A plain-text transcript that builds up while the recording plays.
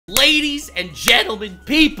Ladies and gentlemen,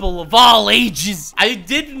 people of all ages, I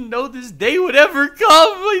didn't know this day would ever come.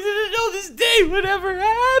 I didn't know this day would ever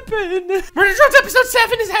happen. Murder Drones episode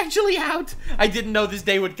 7 is actually out. I didn't know this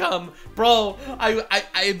day would come. Bro, I'm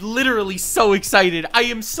literally so excited. I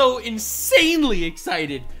am so insanely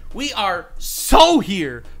excited. We are so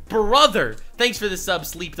here. Brother, thanks for the sub,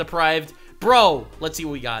 Sleep Deprived. Bro, let's see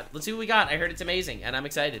what we got. Let's see what we got. I heard it's amazing, and I'm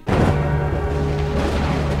excited.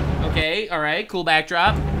 Okay, all right, cool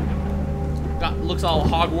backdrop. Looks all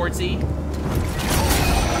Hogwartsy.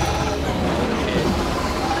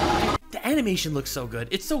 Okay. The animation looks so good.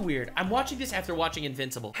 It's so weird. I'm watching this after watching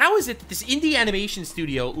Invincible. How is it that this indie animation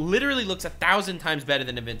studio literally looks 1,000 times better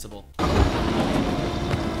than Invincible?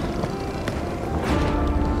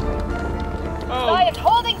 Oh. I am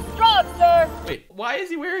holding strong, sir. Wait, why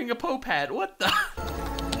is he wearing a Pope hat? What the?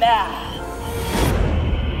 Nah.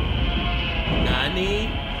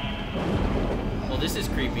 Nani? Well, this is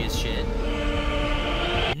creepy as shit.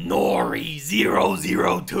 Nori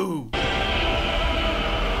 002.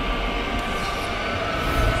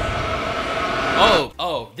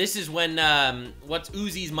 Oh, this is when, what's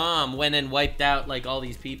Uzi's mom went and wiped out, like, all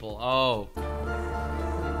these people. Oh.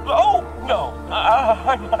 Oh, no.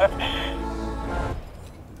 I'm not.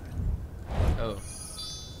 Oh.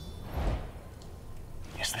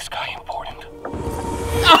 Is this guy important?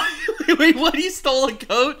 Oh, wait, what? He stole a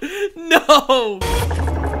coat? No!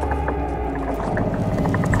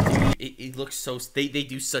 Dude, it looks so... They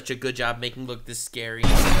do such a good job making it look this scary.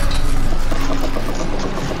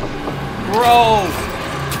 Bro!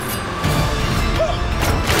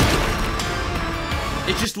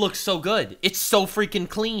 It just looks so good. It's so freaking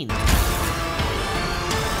clean.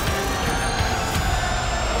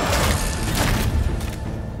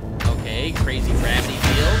 Okay, crazy gravity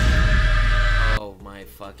field. Oh my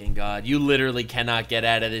fucking god. You literally cannot get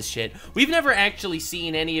out of this shit. We've never actually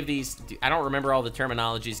seen any of these. I don't remember all the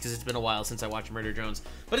terminologies because it's been a while since I watched Murder Drones.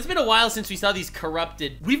 But it's been a while since we saw these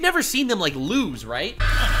corrupted. We've never seen them like lose, right?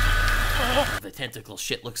 The tentacle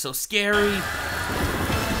shit looks so scary.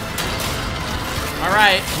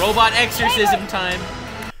 Alright, robot exorcism time.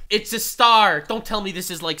 It's a star. Don't tell me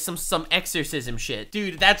this is like some exorcism shit.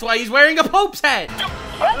 Dude, that's why he's wearing a Pope's hat.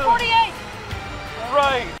 148.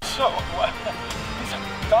 Right, so, is a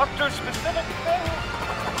doctor-specific thing?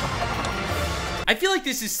 I feel like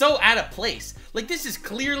this is so out of place. Like, this is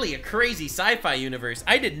clearly a crazy sci-fi universe.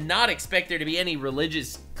 I did not expect there to be any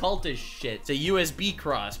religious cultish shit. It's a USB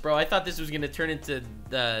cross, bro. I thought this was gonna turn into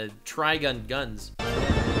the Trigun guns.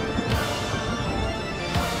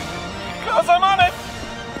 Because I'm on it!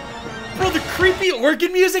 Bro, the creepy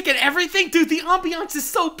organ music and everything? Dude, the ambiance is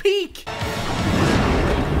so peak!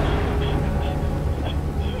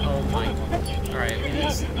 Oh my... Alright, we need...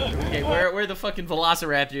 Okay, where are the fucking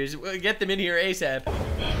velociraptors? Get them in here ASAP.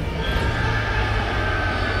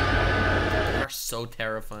 They are so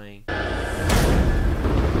terrifying.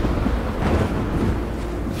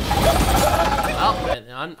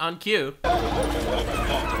 Well, on cue.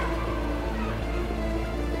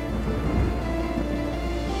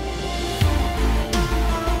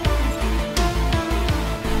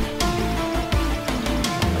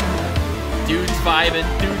 Dude's vibing,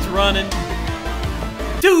 dude's running.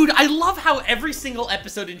 Dude, I love how every single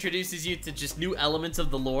episode introduces you to just new elements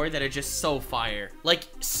of the lore that are just so fire. Like,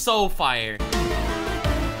 so fire.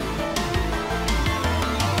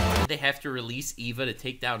 Did they have to release Eva to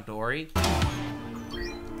take down Dory?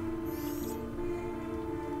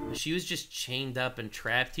 She was just chained up and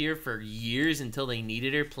trapped here for years until they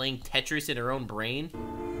needed her, playing Tetris in her own brain.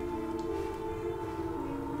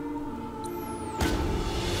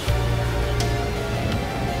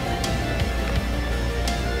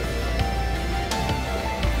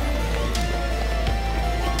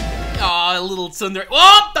 Aw, oh, little tsundere.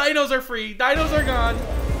 Oh, dinos are free. Dinos are gone.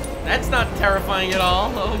 That's not terrifying at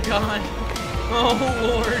all. Oh, God. Oh,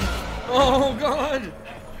 Lord. Oh, God.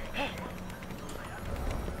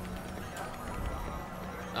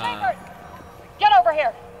 Chambers, get over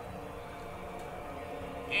here.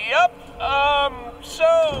 Yep, so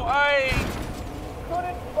I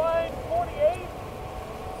couldn't find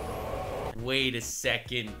 48. Wait a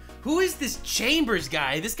second. Who is this Chambers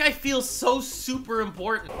guy? This guy feels so super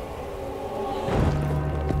important.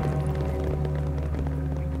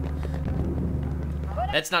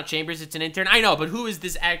 That's not Chambers, it's an intern. I know, but who is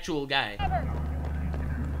this actual guy?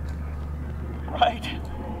 Right.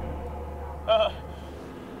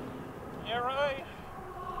 You're right.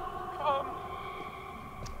 Come.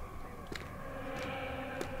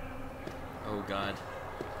 Oh, God.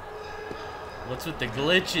 What's with the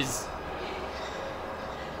glitches?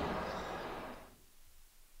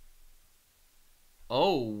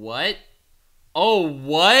 Oh, what? Oh,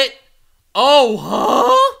 what? Oh,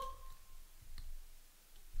 huh?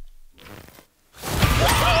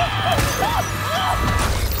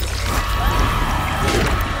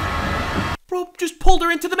 Bro, just pulled her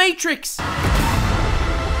into the Matrix.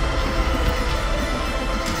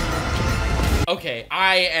 Okay,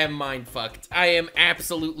 I am mind-fucked. I am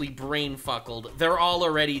absolutely brain-fuckled. They're all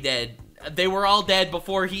already dead. They were all dead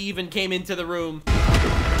before he even came into the room.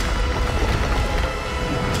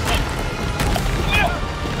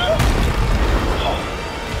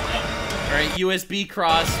 Alright, USB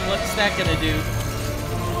cross. What's that gonna do?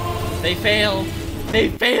 They failed. They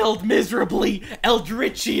failed miserably.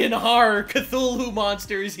 Eldritchian horror Cthulhu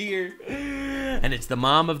monster is here. And it's the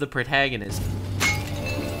mom of the protagonist.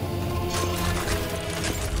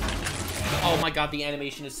 Oh my god, the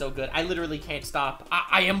animation is so good. I literally can't stop.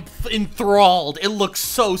 I am enthralled. It looks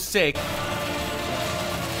so sick.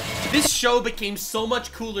 This show became so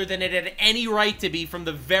much cooler than it had any right to be from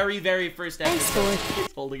the very, very first episode. Thanks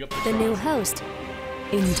for Holding up the new host,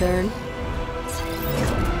 intern.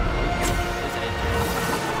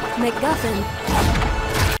 MacGuffin.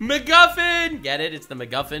 MacGuffin! Get it? It's the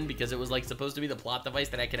MacGuffin because it was like supposed to be the plot device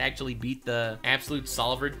that I could actually beat the absolute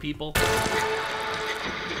solvered people.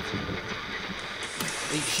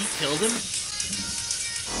 Wait, she killed him?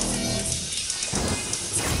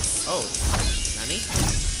 Oh, Nani?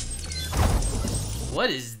 What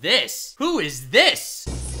is this? Who is this?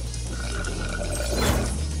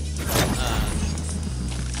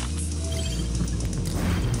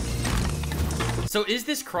 So is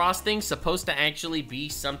this cross thing supposed to actually be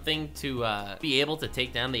something to be able to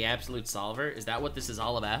take down the absolute solver? Is that what this is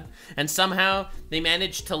all about? And somehow they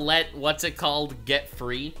managed to let, what's it called, get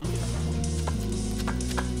free?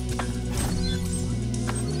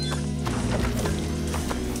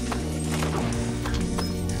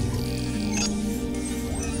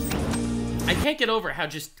 I can't get over how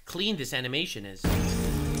just clean this animation is.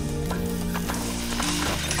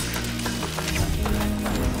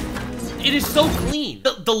 It is so clean.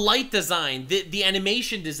 The light design, the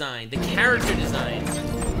animation design, the character design.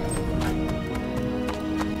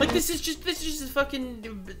 Like this is just a fucking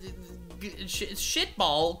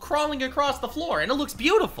shitball crawling across the floor, and it looks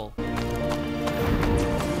beautiful. Like,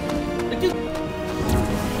 dude.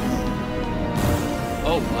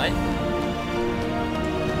 Oh, what?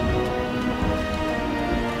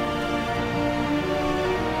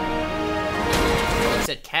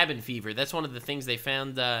 Said cabin fever. That's one of the things they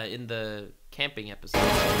found in the camping episode.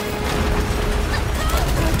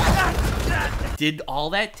 Did all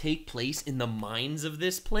that take place in the mines of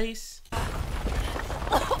this place? Oh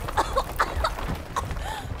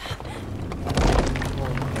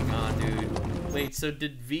my god, dude. Wait, so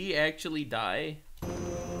did V actually die? Oh,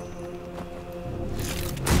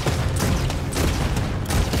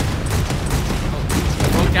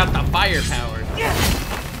 broke out the firepower.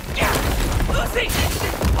 Lucy!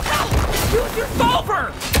 Use your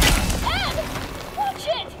solver! Ed! Watch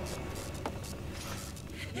it!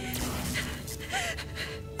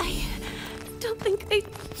 I don't think I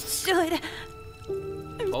should.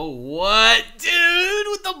 Oh, what? Dude,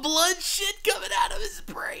 with the blood shit coming out of his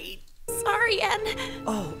brain. Sorry, Ann.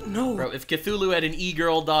 Oh, no. Bro, if Cthulhu had an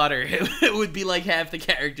e-girl daughter, it would be like half the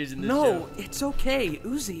characters in this show. No, it's okay,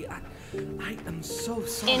 Uzi. I am so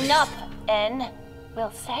sorry. Enough, N.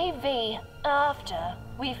 We'll save V after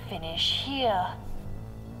we finish here.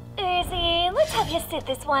 Uzi, let's have you sit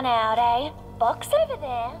this one out, eh? Box over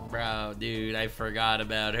there. Bro, dude, I forgot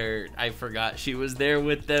about her. I forgot she was there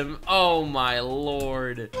with them. Oh my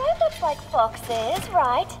lord. That looks like foxes,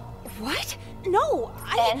 right? What? No,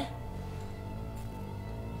 N.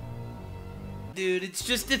 Dude,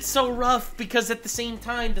 it's so rough because at the same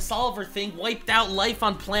time, the solver thing wiped out life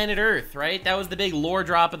on planet Earth, right? That was the big lore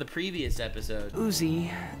drop of the previous episode. Uzi,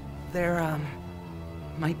 there,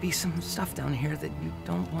 might be some stuff down here that you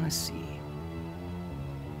don't want to see.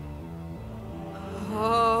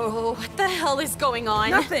 Oh, what the hell is going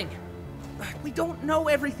on? Nothing! We don't know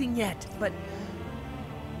everything yet, but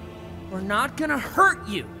we're not gonna hurt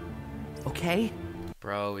you, okay?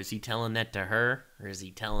 Bro, is he telling that to her, or is he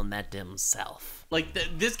telling that to himself? Like,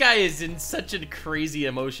 this guy is in such a crazy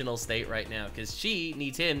emotional state right now, because she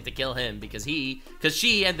needs him to kill him, because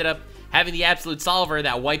she ended up having the absolute solver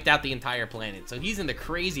that wiped out the entire planet. So he's in the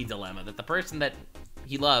crazy dilemma that the person that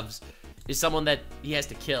he loves is someone that he has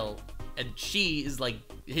to kill, and she is, like,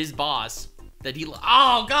 his boss that he...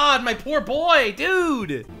 Oh, God, my poor boy,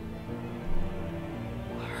 dude!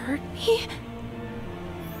 Hurt me?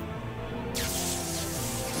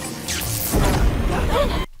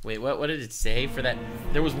 Wait, what did it say for that?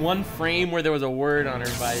 There was one frame where there was a word on her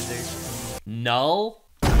visor. Null?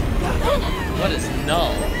 What is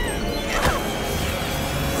null?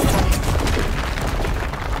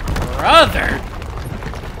 Brother!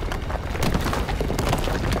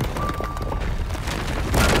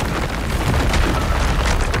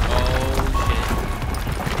 Oh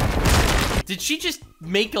shit. Did she just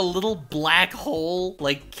make a little black hole,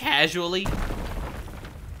 like, casually?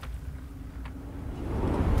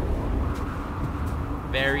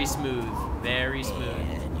 Very smooth, very smooth.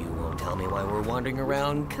 And you won't tell me why we're wandering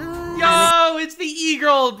around, 'cause... Yo, it's the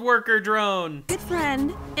e-girl worker drone. Good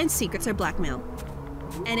friend, and secrets are blackmail.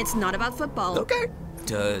 And it's not about football. Okay.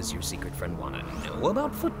 Does your secret friend want to know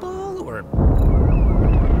about football, or...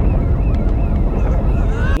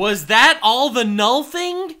 Was that all the null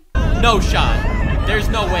thing? No shot. There's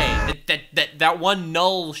no way. That one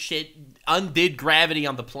null shit undid gravity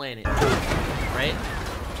on the planet. Right?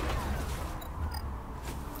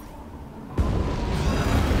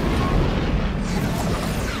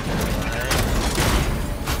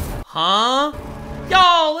 Huh?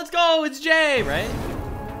 Yo, let's go, it's Jay, right?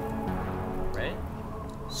 Right?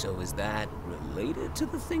 So is that related to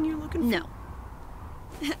the thing you're looking for? No.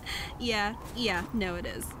 yeah, no it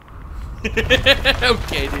is.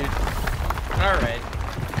 Okay, dude. Alright.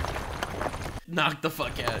 Knock the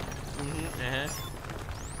fuck out.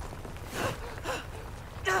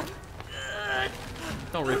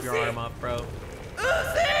 Don't rip your arm off, bro.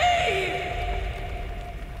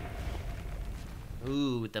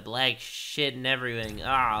 Ooh, with the black shit and everything.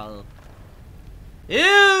 Oh.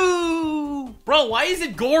 Ew! Bro, why is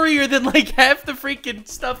it gorier than like half the freaking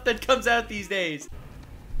stuff that comes out these days?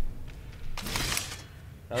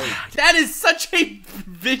 Oh, that is such a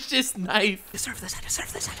vicious knife. Deserve this, I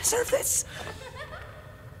deserve this, I deserve this!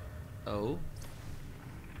 Oh.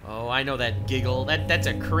 Oh, I know that giggle. That's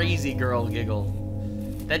a crazy girl giggle.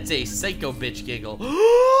 That's a psycho bitch giggle.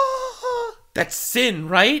 That's sin,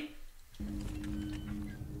 right?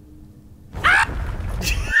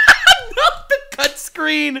 No, the cut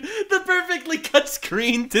screen! The perfectly cut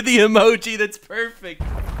screen to the emoji, that's perfect.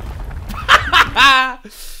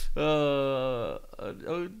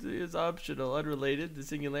 Is optional, unrelated. The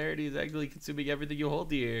singularity is actually consuming everything you hold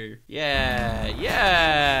dear. Yeah.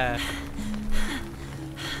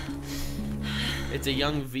 It's a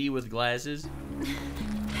young V with glasses.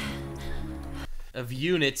 Of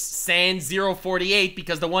units, Sans 048,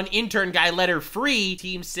 because the one intern guy let her free.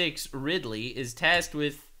 Team 6, Ridley, is tasked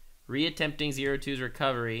with reattempting 02's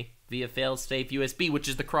recovery via fail-safe USB, which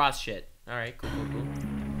is the cross shit. Alright, cool.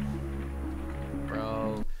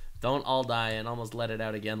 Bro, don't all die and almost let it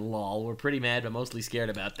out again, lol. We're pretty mad, but mostly scared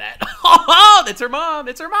about that. Oh, that's her mom!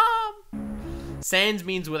 It's her mom! Sans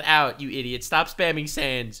means without, you idiot. Stop spamming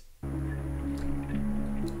Sans.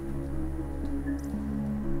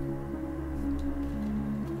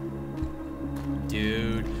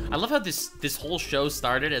 Dude, I love how this whole show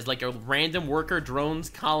started as like a random worker drones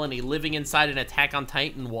colony living inside an Attack on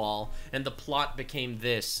Titan wall, and the plot became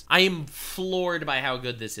this. I am floored by how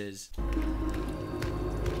good this is.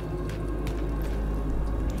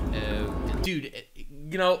 Dude,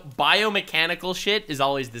 you know, biomechanical shit is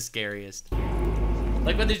always the scariest.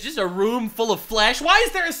 Like when there's just a room full of flesh. Why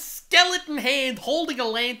is there a skeleton hand holding a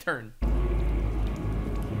lantern?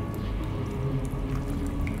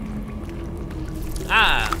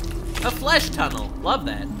 Ah, a flesh tunnel. Love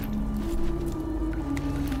that.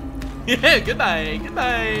 Yeah, goodbye.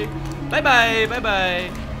 Bye-bye.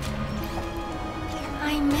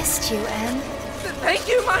 I missed you, Em. Thank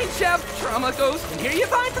you, Mind Chef. Trauma Ghost, and here you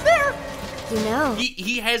find them there. You know,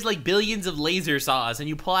 He has like billions of laser saws, and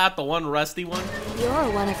you pull out the one rusty one.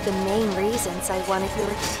 you're one of the main reasons I wanted your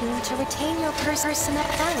team to retain your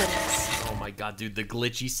personalities. Oh my god, dude, the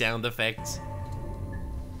glitchy sound effects.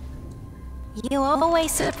 You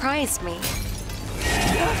always surprised me.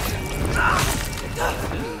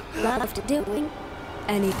 Loved doing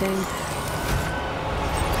anything.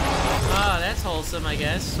 Ah, that's wholesome, I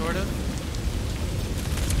guess, sort of.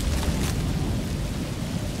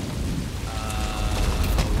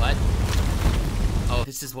 What? Oh,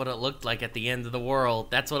 this is what it looked like at the end of the world.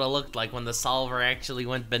 That's what it looked like when the solver actually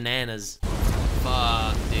went bananas.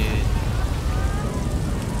 Fuck, dude.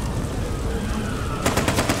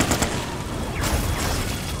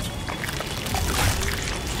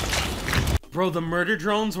 Bro, the murder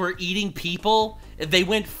drones were eating people. They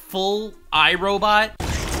went full iRobot.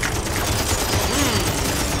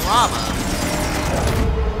 Drama.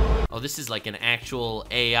 Oh, this is like an actual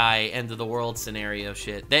AI end of the world scenario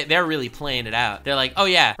shit. They're really playing it out. They're like, oh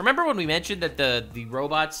yeah, remember when we mentioned that the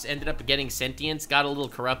robots ended up getting sentience, got a little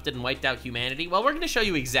corrupted, and wiped out humanity? Well, we're gonna show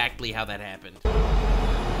you exactly how that happened.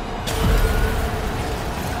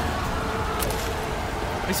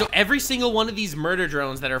 So every single one of these murder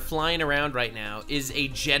drones that are flying around right now is a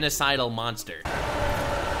genocidal monster.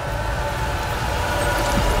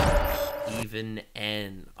 Even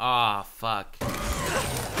N. Aw, fuck.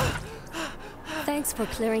 Thanks for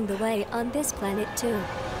clearing the way on this planet, too.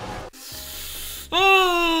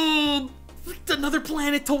 Oh! Another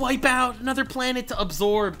planet to wipe out, another planet to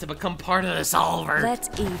absorb, to become part of the solver. Let's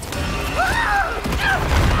eat.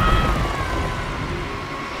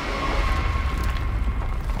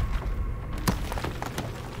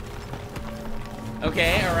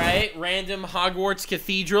 Okay, alright. Random Hogwarts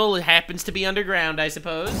cathedral. It happens to be underground, I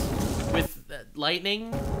suppose. With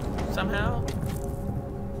lightning, somehow.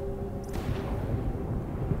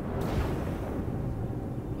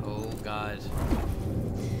 Oh, God.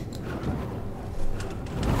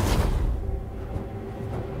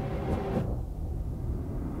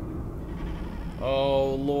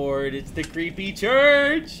 Oh, Lord, it's the creepy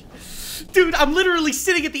church. Dude, I'm literally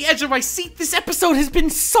sitting at the edge of my seat. This episode has been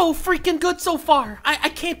so freaking good so far. I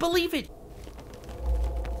can't believe it.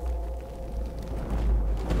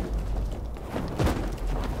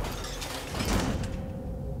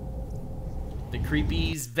 The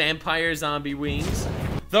creepies, vampire zombie wings.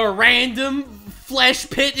 The random flesh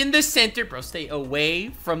pit in the center. Bro, stay away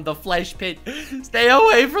from the flesh pit. Stay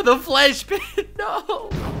away from the flesh pit. No.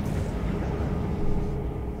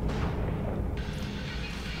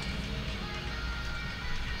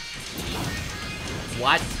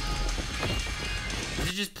 What? Is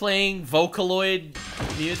it just playing Vocaloid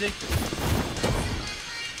music?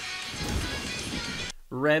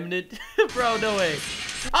 Remnant? Bro, no way.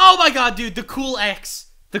 Oh my God, dude, the cool X.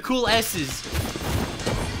 The cool S's.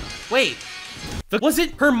 Wait. Was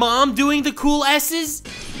it her mom doing the cool S's?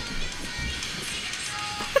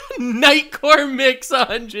 Nightcore Mix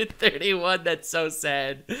 131, that's so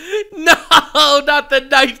sad. No, not the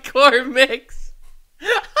Nightcore Mix.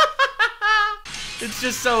 It's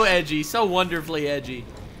just so edgy, so wonderfully edgy.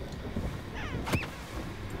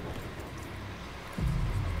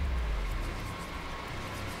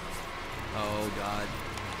 Oh, God.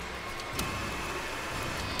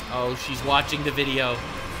 Oh, she's watching the video.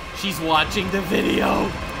 She's watching the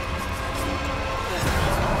video.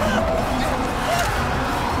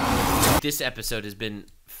 This episode has been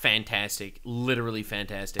fantastic, literally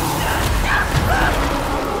fantastic.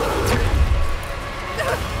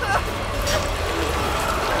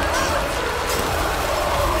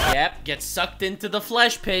 Yep, get sucked into the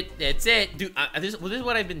flesh pit. That's it. Dude, this is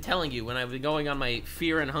what I've been telling you when I've been going on my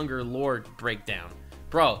Fear and Hunger lore breakdown.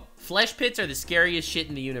 Bro, flesh pits are the scariest shit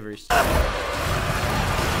in the universe. Look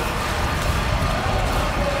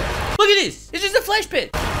at this. It's just a flesh pit.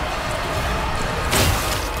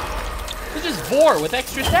 It's just Vor with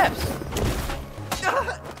extra steps.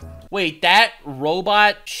 Wait, that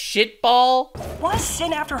robot shitball? Why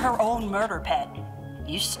sin after her own murder pet?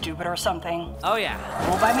 You stupid or something? Oh yeah.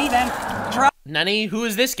 Well, by me then. Drop. Nani, who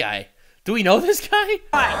is this guy? Do we know this guy?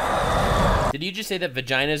 Hi. Did you just say that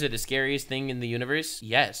vaginas are the scariest thing in the universe?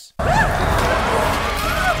 Yes. Hey,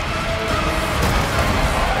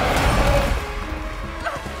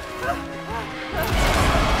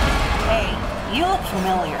 you look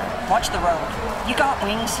familiar. Watch the road. You got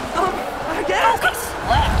wings? I guess. Focus.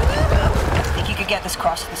 Left. Think you could get this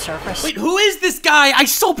across the surface? Wait, who is this guy? I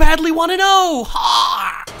so badly want to know.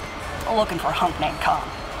 Ha! Looking for a hunk named Kong.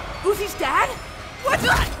 Uzi's dad? What's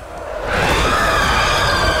that?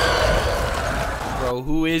 Bro,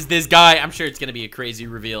 who is this guy? I'm sure it's gonna be a crazy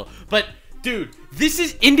reveal. But, dude, this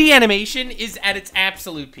is indie animation is at its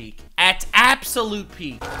absolute peak. At absolute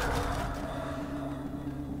peak.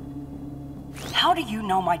 How do you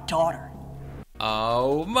know my daughter?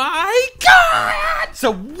 Oh my God! So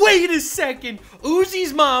wait a second.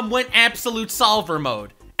 Uzi's mom went absolute solver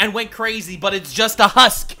mode and went crazy, but it's just a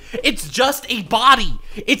husk. It's just a body.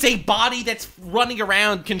 It's a body that's running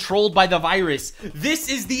around controlled by the virus. This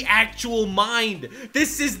is the actual mind.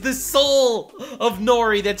 This is the soul of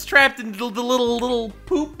Nori that's trapped in the little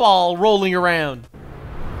poop ball rolling around.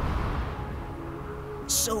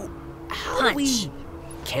 So, how do we...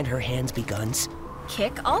 Can her hands be guns?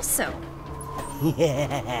 Kick also.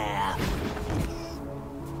 Yeah.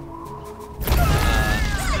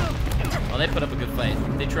 Well, they put up a good fight.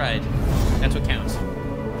 They tried. That's what counts.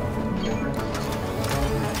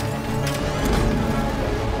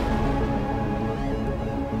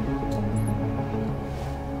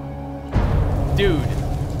 Dude,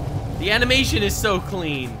 the animation is so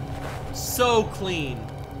clean. So clean.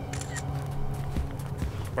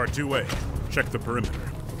 Part 2A. Check the perimeter.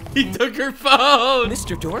 He took her phone!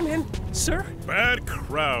 Mr. Doorman? Sir? Bad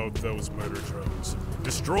crowd, those murder drones.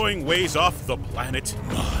 Destroying ways off the planet.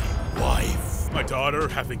 My wife. My daughter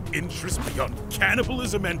having interests beyond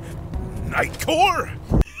cannibalism and nightcore?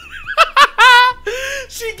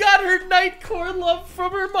 She got her nightcore love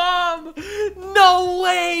from her mom. No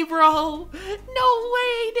way, bro. No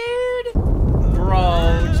way, dude.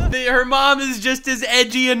 Bro, her mom is just as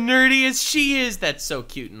edgy and nerdy as she is. That's so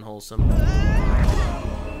cute and wholesome.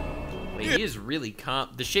 Wait, he is really calm.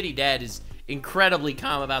 The shitty dad is incredibly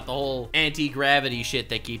calm about the whole anti-gravity shit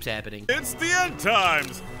that keeps happening. It's the end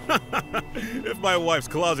times. If my wife's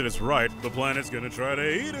closet is right, the planet's gonna try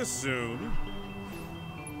to eat us soon.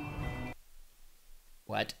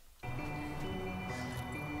 What?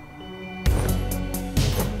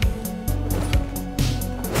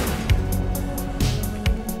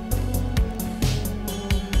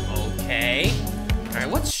 Okay. Alright,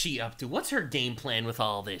 what's she up to? What's her game plan with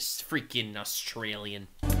all this? Freaking Australian.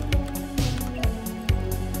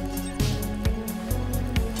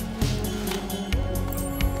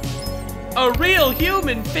 A real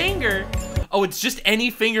human finger? Oh, it's just any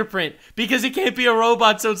fingerprint because it can't be a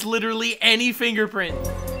robot, so it's literally any fingerprint.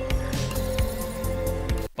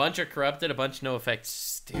 Bunch are corrupted, a bunch no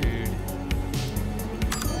effects, dude.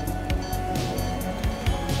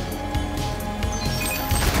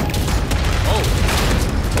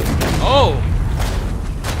 Oh.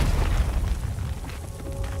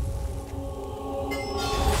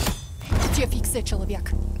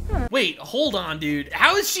 Wait, hold on, dude.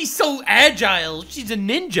 How is she so agile? She's a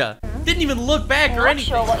ninja. Didn't even look back or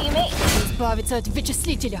anything. Not sure what you mean.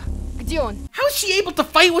 How is she able to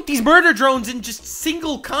fight with these murder drones in just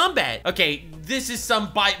single combat? Okay, this is some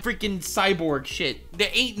freaking cyborg shit. There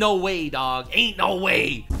ain't no way, dog. Ain't no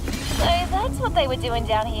way. So that's what they were doing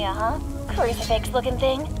down here, huh? Crucifix looking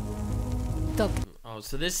thing. Oh,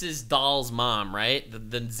 so this is Doll's mom, right?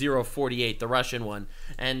 The 048, the Russian one.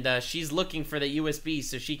 And she's looking for the USB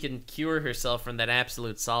so she can cure herself from that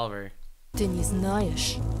absolute solver.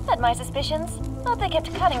 Had my suspicions. Thought they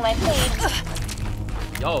kept cutting my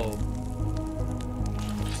feed. Yo.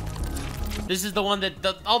 This is the one that,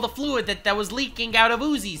 all the fluid that was leaking out of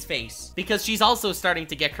Uzi's face. Because she's also starting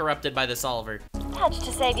to get corrupted by the solver. Had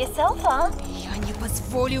to save yourself, huh?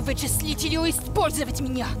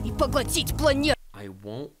 I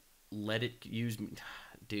won't let it use me.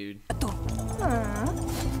 Dude.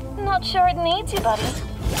 Not sure it needs you, buddy.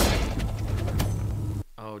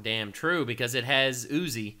 Oh, damn, true, because it has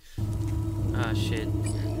Uzi. Ah, shit.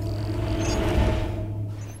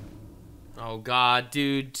 Oh, God,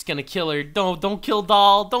 dude, just gonna kill her. Don't kill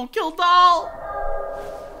Doll. Don't kill Doll.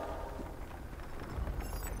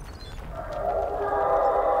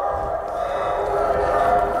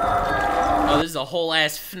 Oh, this is a whole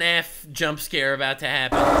ass FNAF jump scare about to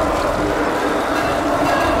happen.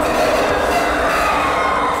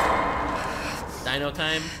 Dino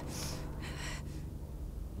time?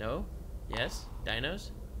 No? Yes?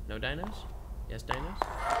 Dinos? No dinos? Yes, dinos?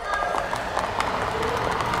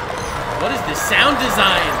 What is this sound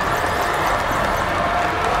design?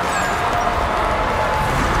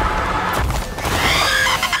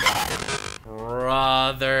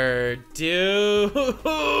 Brother, dude.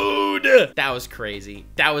 That was crazy.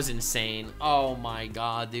 That was insane. Oh my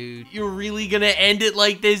God, dude. You're really gonna end it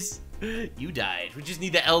like this? You died. We just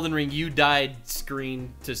need the Elden Ring "you died"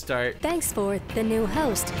 screen to start. Thanks for the new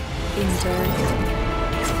host, intern.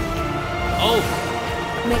 Oh.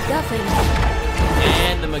 MacGuffin.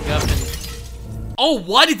 And the MacGuffin. Oh,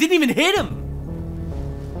 what? It didn't even hit him.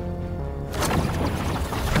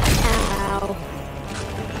 Ow.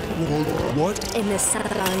 What? In the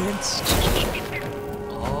silence.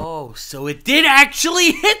 Oh, so it did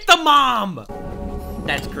actually hit the mom.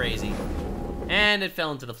 That's crazy. And it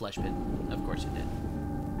fell into the flesh pit. Of course it did.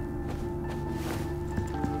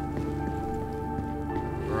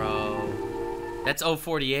 Bro. That's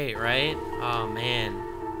 048, right? Oh, man.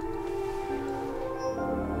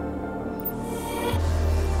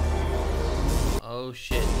 Oh,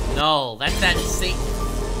 shit. Null. That's that safe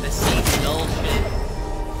null shit.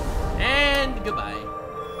 And goodbye.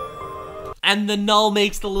 And the null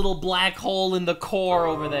makes the little black hole in the core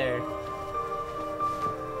over there.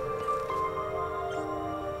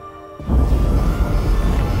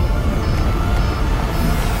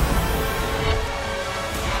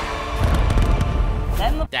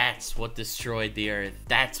 That's what destroyed the Earth.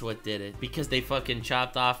 That's what did it. Because they fucking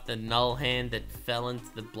chopped off the null hand that fell into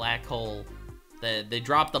the black hole. They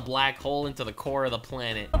dropped the black hole into the core of the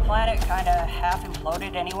planet. The planet kinda half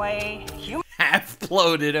imploded anyway. Humans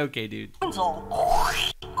Half-ploded, okay, dude. all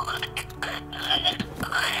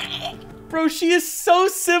Bro, she is so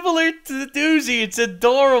similar to the Doozy. It's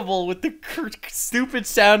adorable with the stupid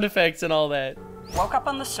sound effects and all that. Woke up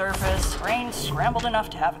on the surface, Rain scrambled enough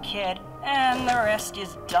to have a kid, and the rest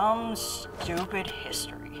is dumb, stupid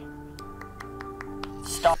history.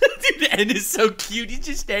 Stop. Dude, the end is so cute. He's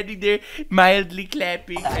just standing there, mildly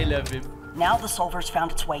clapping. I love him. Now the Solver's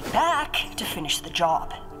found its way back to finish the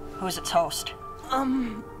job. Who's its host?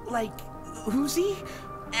 Like, Uzi?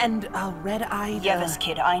 And red-eyed, Yeah, this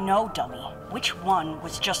kid, I know, dummy. Which one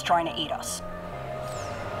was just trying to eat us?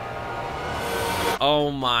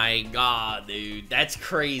 Oh my god, dude. That's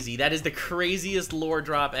crazy. That is the craziest lore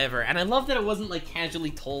drop ever. And I love that it wasn't, like,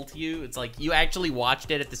 casually told to you. It's like, you actually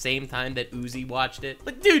watched it at the same time that Uzi watched it.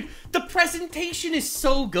 Like, dude, the presentation is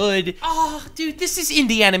so good. Oh, dude, this is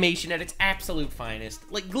indie animation at its absolute finest.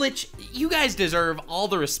 Like, Glitch, you guys deserve all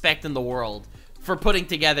the respect in the world for putting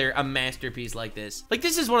together a masterpiece like this. Like,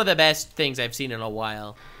 this is one of the best things I've seen in a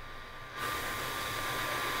while.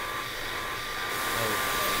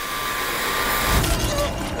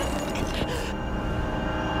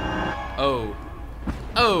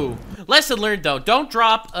 Oh. Lesson learned, though. Don't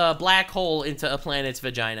drop a black hole into a planet's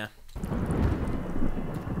vagina.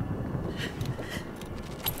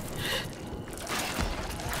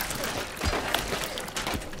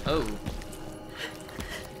 Oh.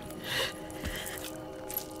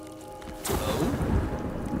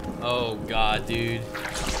 Oh, God, dude.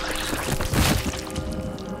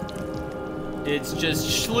 It's just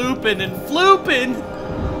schlooping and flooping.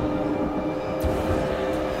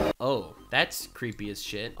 Oh, that's creepy as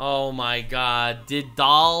shit. Oh my god. Did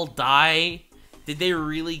Doll die? Did they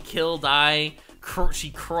really kill Die?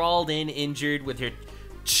 She crawled in injured with her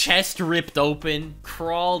chest ripped open.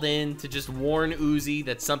 Crawled in to just warn Uzi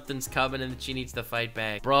that something's coming and that she needs to fight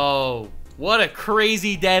back. Bro, what a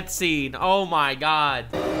crazy death scene. Oh my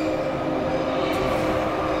god.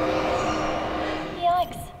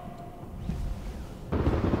 Yikes.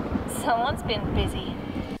 Someone's been busy.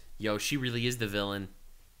 Yo, she really is the villain.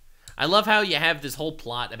 I love how you have this whole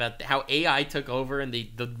plot about how AI took over and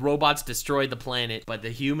the robots destroyed the planet, but the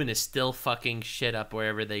human is still fucking shit up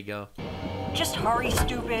wherever they go. Just hurry,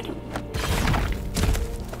 stupid.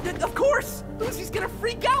 Of course! Uzi's gonna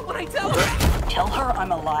freak out when I tell her! Tell her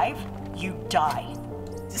I'm alive, you die.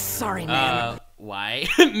 Sorry, ma'am. Why?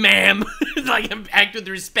 Ma'am! Like, act with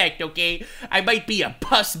respect, okay? I might be a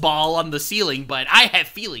pus ball on the ceiling, but I have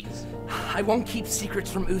feelings. I won't keep secrets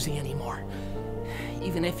from Uzi anymore.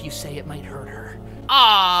 Even if you say it might hurt her.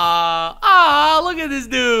 Look at this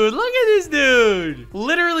dude. Look at this dude.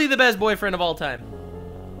 Literally the best boyfriend of all time.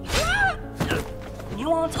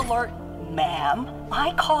 Nuance alert, ma'am.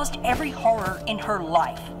 I caused every horror in her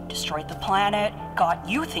life. Destroyed the planet, got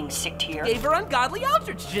you things sicked here. Gave her ungodly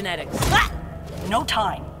Aldrich genetics. No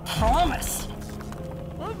time. Promise.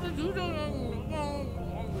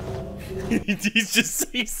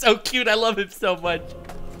 He's so cute. I love him so much.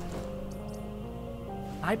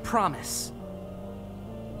 I promise.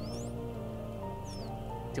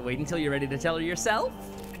 To wait until you're ready to tell her yourself?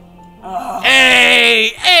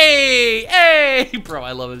 Hey! Bro,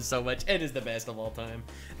 I love him so much. N is the best of all time.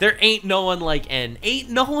 There ain't no one like N.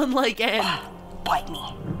 Ain't no one like N. Bite me.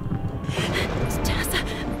 Tessa,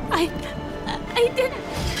 I didn't.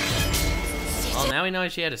 Well, now we know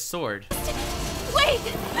she had a sword. Wait!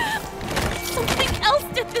 Something else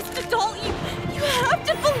did this to Doll. You have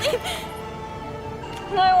to believe.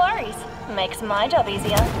 No worries. Makes my job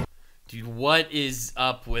easier. Dude, what is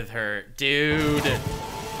up with her? Dude.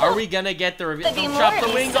 Are we gonna get the reveal? There'd be Don't more chop of the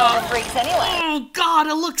these wings silver off. freaks anyway. Oh god,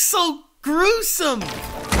 it looks so gruesome.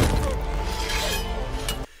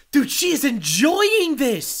 Dude, she is enjoying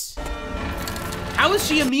this. How is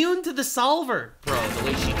she immune to the solver? Bro, the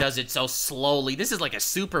way she does it so slowly. This is like a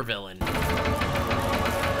supervillain.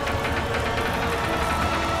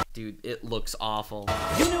 Dude, it looks awful.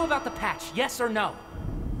 You knew about the patch, yes or no?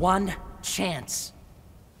 One chance.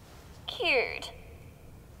 Cute.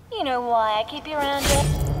 You know why I keep you around here?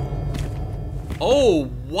 Oh,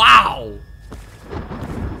 wow.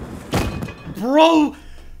 Bro,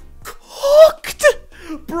 cooked.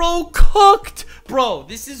 Bro, cooked. Bro,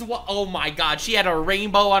 this is what, oh my god, she had a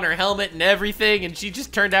rainbow on her helmet and everything, and she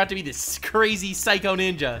just turned out to be this crazy psycho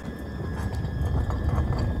ninja.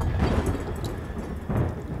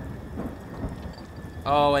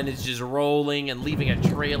 Oh, and it's just rolling and leaving a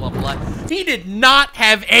trail of blood. He did not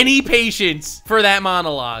have any patience for that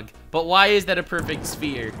monologue. But why is that a perfect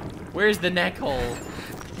sphere? Where's the neck hole?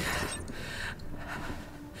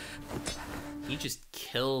 He just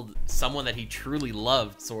killed someone that he truly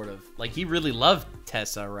loved, sort of. Like, he really loved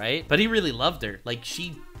Tessa, right? But he really loved her. Like,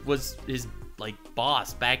 she was his, like,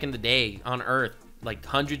 boss back in the day on Earth. like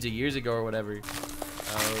hundreds of years ago or whatever.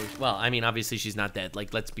 Oh, well, I mean, obviously she's not dead.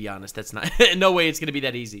 Like, let's be honest. That's not, no way it's gonna be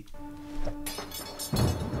that easy.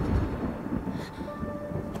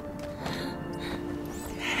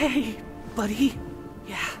 Hey, buddy.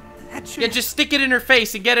 Yeah, that should... Yeah, just stick it in her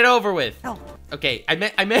face and get it over with. Oh. Okay, I meant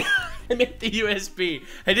the USB.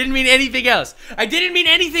 I didn't mean anything else. I didn't mean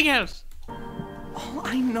anything else. All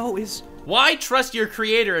I know is... Why trust your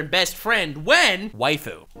creator and best friend when...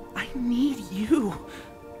 Waifu. I need you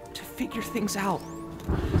to figure things out.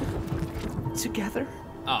 Together?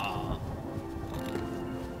 Aww.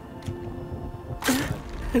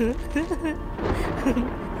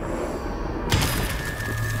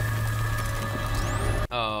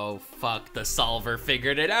 Oh, fuck, the solver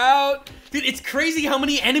figured it out. Dude, it's crazy how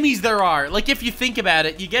many enemies there are. Like, if you think about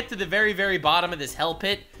it, you get to the very, very bottom of this hell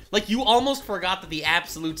pit. Like, you almost forgot that the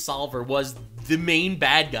absolute solver was the main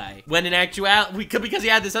bad guy. When in actuality, because he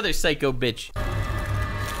had this other psycho bitch.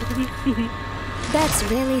 That's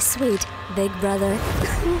really sweet, big brother.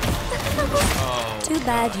 Oh. Too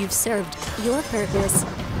bad you've served your purpose.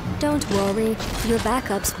 Don't worry, your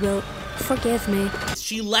backups will forgive me.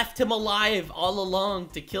 She left him alive all along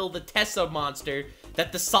to kill the Tessa monster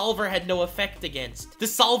that the solver had no effect against. The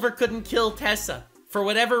solver couldn't kill Tessa. For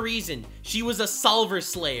whatever reason, she was a solver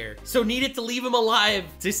slayer, so needed to leave him alive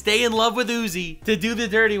to stay in love with Uzi, to do the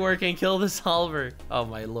dirty work and kill the solver. Oh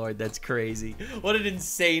my lord, that's crazy. What an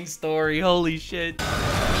insane story, holy shit.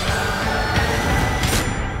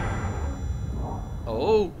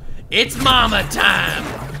 Oh, it's mama time!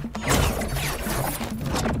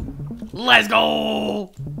 Let's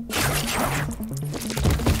go!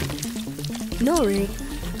 Nori,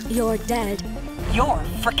 you're dead. You're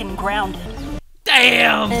frickin' grounded.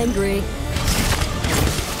 Damn! Angry.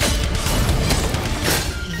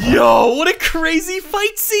 Yo, what a crazy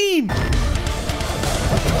fight scene!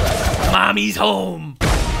 Mommy's home!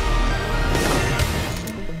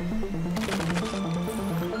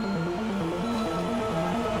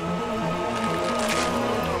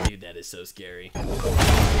 Dude, that is so scary.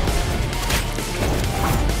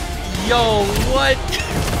 Yo, what?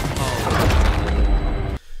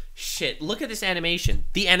 Oh. Shit, look at this animation.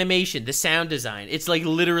 The animation, the sound design. It's like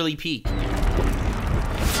literally peak.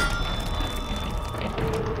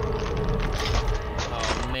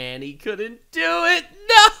 Oh man, he couldn't do it.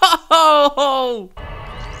 No!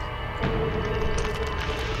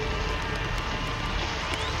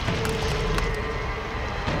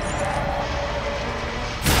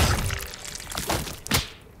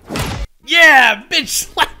 Yeah, bitch,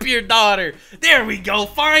 slap your daughter. There we go,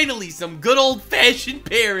 finally, some good old-fashioned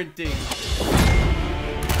parenting.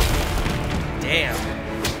 Damn.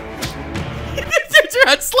 Turns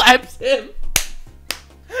around, slaps him.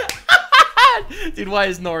 Dude, why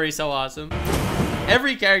is Nori so awesome?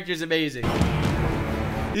 Every character's amazing.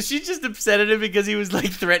 Is she just upset at him because he was,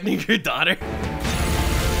 like, threatening her daughter?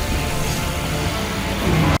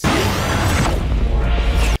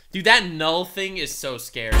 Dude, that null thing is so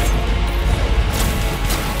scary.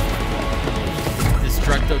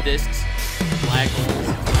 Destructo discs, black holes.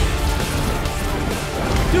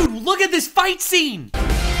 Dude, look at this fight scene!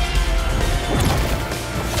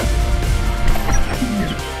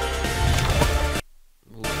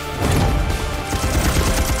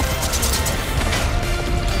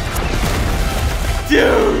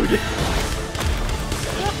 Dude!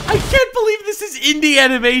 I can't believe this is indie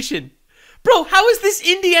animation. Bro, how is this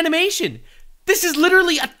indie animation? This is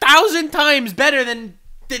literally 1,000 times better than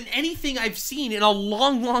anything I've seen in a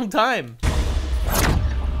long, long time.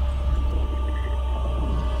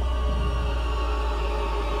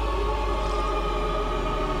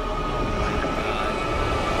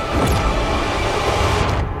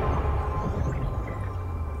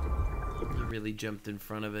 You really jumped in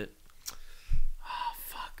front of it. Oh,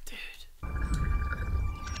 fuck, dude.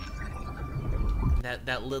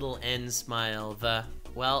 That little end smile, the,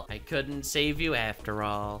 well, I couldn't save you after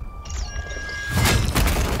all.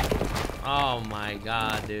 Oh my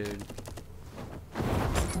god, dude.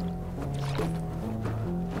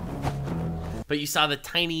 But you saw the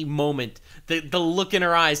tiny moment, the look in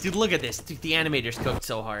her eyes. Dude, look at this. Dude, the animators cooked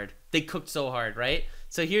so hard. They cooked so hard, right?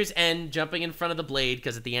 So here's En jumping in front of the blade,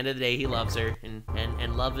 because at the end of the day, he loves her.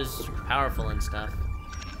 And love is powerful and stuff.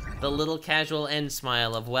 The little casual En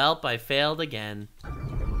smile of, welp, I failed again.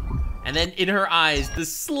 And then in her eyes, the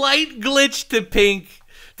slight glitch to pink,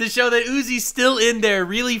 to show that Uzi's still in there,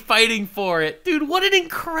 really fighting for it. Dude, what an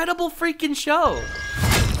incredible freaking show.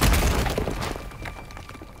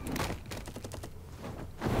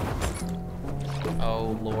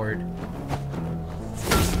 Oh, Lord.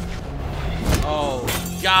 Oh,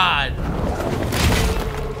 God.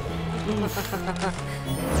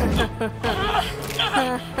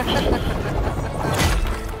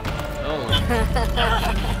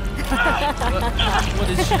 What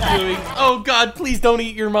is she doing? Oh God, please don't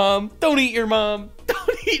eat your mom. Don't eat your mom.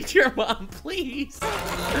 Don't eat your mom, please.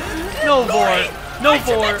 No Vor. No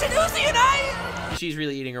Vor. She's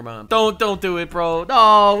really eating her mom. Don't do it, bro.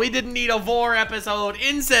 No, we didn't need a Vor episode.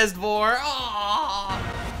 Incest Vor. Oh.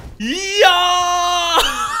 Yeah.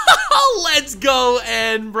 Let's go,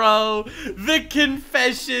 En, bro. The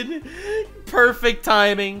confession. Perfect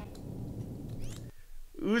timing.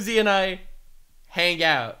 Uzi and I hang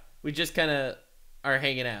out. We just kind of are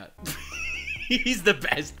hanging out. He's the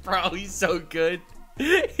best, bro. He's so good.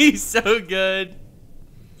 He's so good.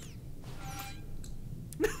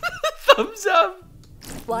 Thumbs up.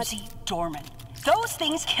 Uzi Dorman. Those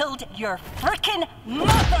things killed your frickin'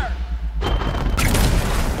 mother!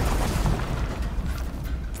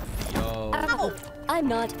 Yo. Oh, I'm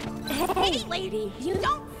not. Hey, lady, you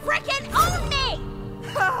don't frickin' own me!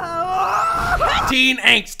 Teen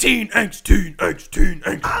angst, teen angst, teen angst, teen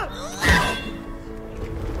angst.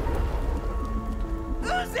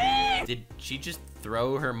 Uzi! Did she just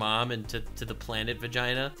throw her mom into the planet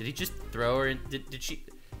vagina? Did he just throw her in?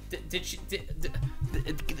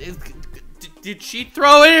 Did she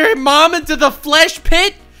throw her mom into the flesh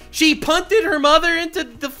pit? She punted her mother into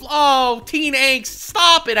the oh, teen angst.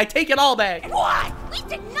 Stop it. I take it all back. What? We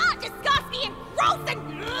did not discuss being gross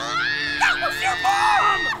and... That was your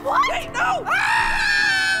mom! What? Wait, no!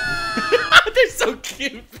 They're so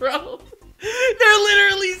cute, bro. They're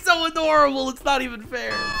literally so adorable. It's not even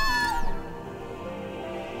fair.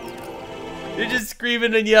 They're just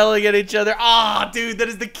screaming and yelling at each other. Ah, oh, dude, that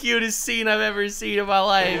is the cutest scene I've ever seen in my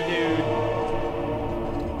life, dude.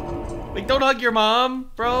 Like, don't hug your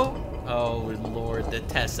mom, bro. Oh, Lord, the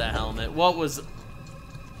Tessa helmet. What was...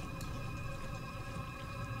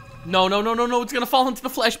 No, no, no, no, no, it's gonna fall into the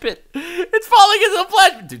flesh pit. It's falling into the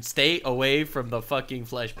flesh pit. Dude, stay away from the fucking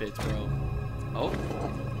flesh pits, bro. Oh.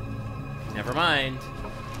 Never mind.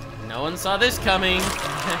 No one saw this coming.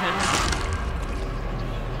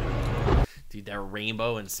 Dude, that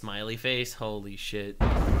rainbow and smiley face. Holy shit.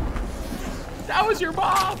 That was your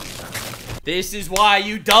mom. This is why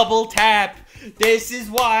you double tap. This is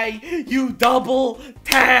why you double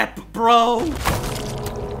tap, bro.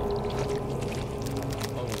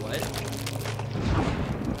 Oh, what?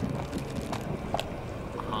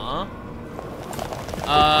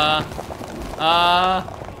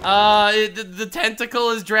 Huh? The tentacle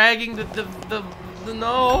is dragging the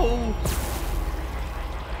no.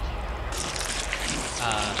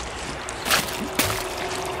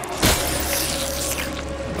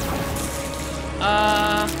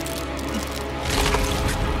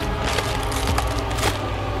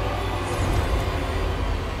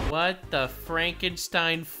 What the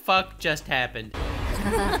Frankenstein fuck just happened?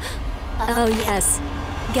 Oh yes,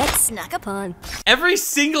 get Snuck Upon. Every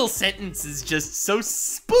single sentence is just so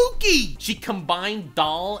spooky. She combined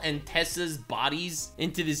Doll and Tessa's bodies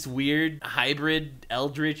into this weird hybrid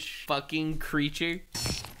eldritch fucking creature.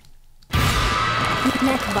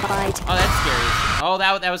 Neck bite. Oh, that's scary. Oh,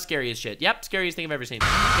 that was scary as shit. Yep, scariest thing I've ever seen.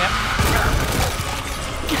 Yep.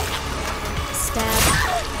 Stab.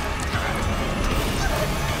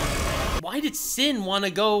 Why did Sin want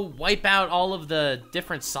to go wipe out all of the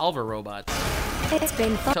different solver robots? It's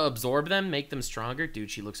been fun. To absorb them, make them stronger?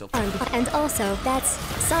 Dude, she looks so And also, that's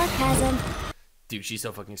sarcasm. Dude, she's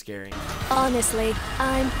so fucking scary. Honestly,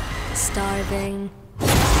 I'm starving.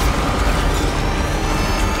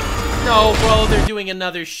 No, bro, they're doing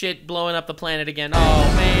another shit, blowing up the planet again.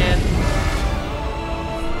 Oh, man.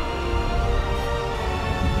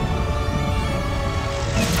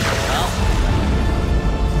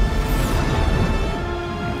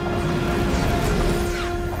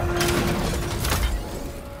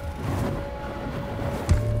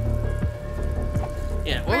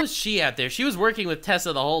 Yeah, what was she out there? She was working with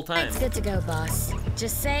Tessa the whole time. It's good to go, boss.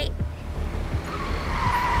 Just say...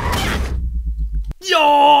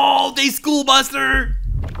 Yo, they school buster.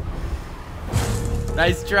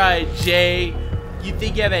 Nice try, Jay. You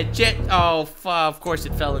think you have a jet? Oh, of course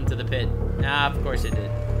it fell into the pit. Nah, of course it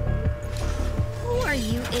did. Who are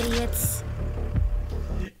you idiots?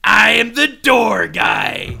 I am the door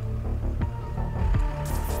guy.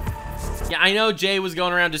 Yeah, I know Jay was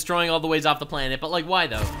going around destroying all the ways off the planet, but like, why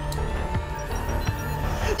though?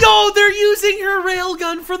 Yo, they're using her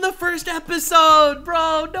railgun from the first episode,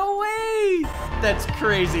 bro. No way. That's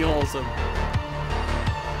crazy wholesome.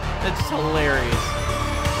 That's hilarious.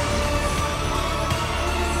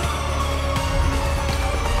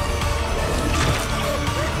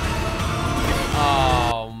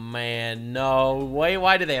 Oh, man. man, no.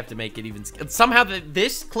 Why do they have to make it even? Somehow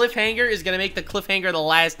this cliffhanger is gonna make the cliffhanger of the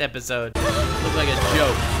last episode look like a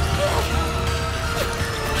joke.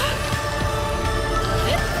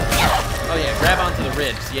 Oh yeah, grab onto the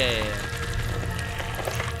ribs. Yeah.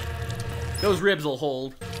 Those ribs will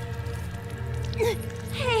hold.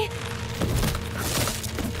 Hey.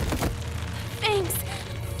 Thanks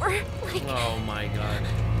for, like... Oh my god.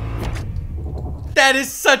 That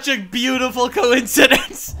is such a beautiful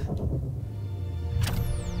coincidence.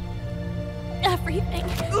 Everything.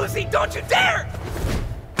 Uzi, don't you dare!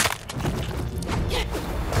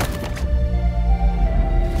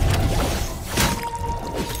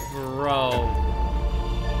 Bro.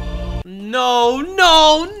 No.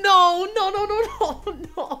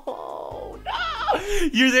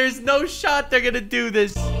 There's no shot they're gonna do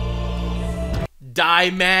this. Die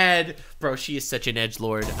mad. Bro, she is such an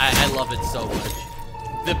edgelord. I love it so much.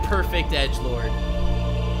 The perfect edgelord.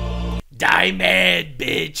 Die mad,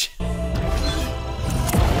 bitch.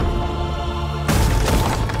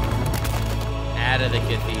 Out of the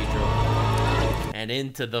cathedral. And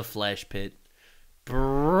into the flesh pit.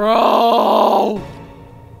 Bro!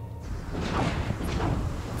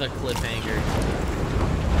 The cliffhanger.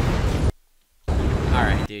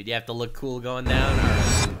 Alright, dude. You have to look cool going down.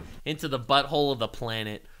 Alright. Into the butthole of the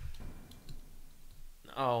planet.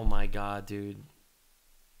 Oh my god, dude.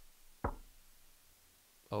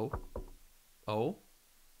 Oh?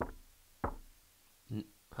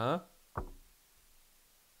 Huh?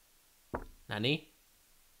 Nani?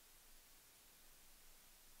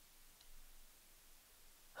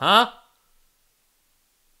 Huh?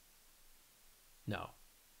 No.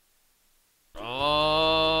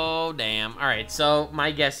 Oh, damn. Alright, so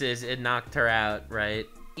my guess is it knocked her out, right?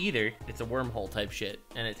 Either it's a wormhole type shit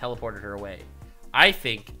and it teleported her away. I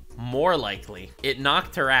think more likely it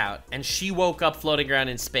knocked her out and she woke up floating around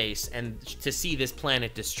in space and to see this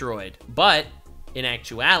planet destroyed. But in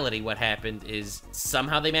actuality, what happened is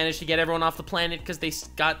somehow they managed to get everyone off the planet because they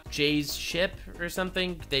got Jay's ship or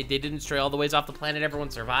something. They didn't destroy all the ways off the planet. Everyone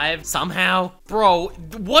survived somehow. Bro,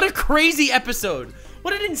 what a crazy episode.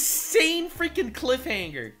 What an insane freaking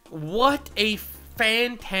cliffhanger. What a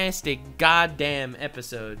fantastic goddamn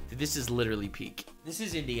episode. This is literally peak. This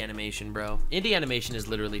is indie animation, bro. Indie animation is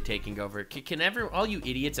literally taking over. Can all you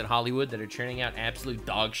idiots in Hollywood that are churning out absolute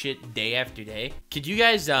dog shit day after day, could you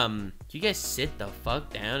guys sit the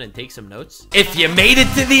fuck down and take some notes? If you made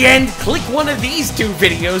it to the end, click one of these two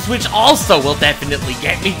videos, which also will definitely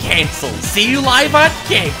get me canceled. See you live on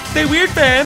Kick. Stay weird, fam.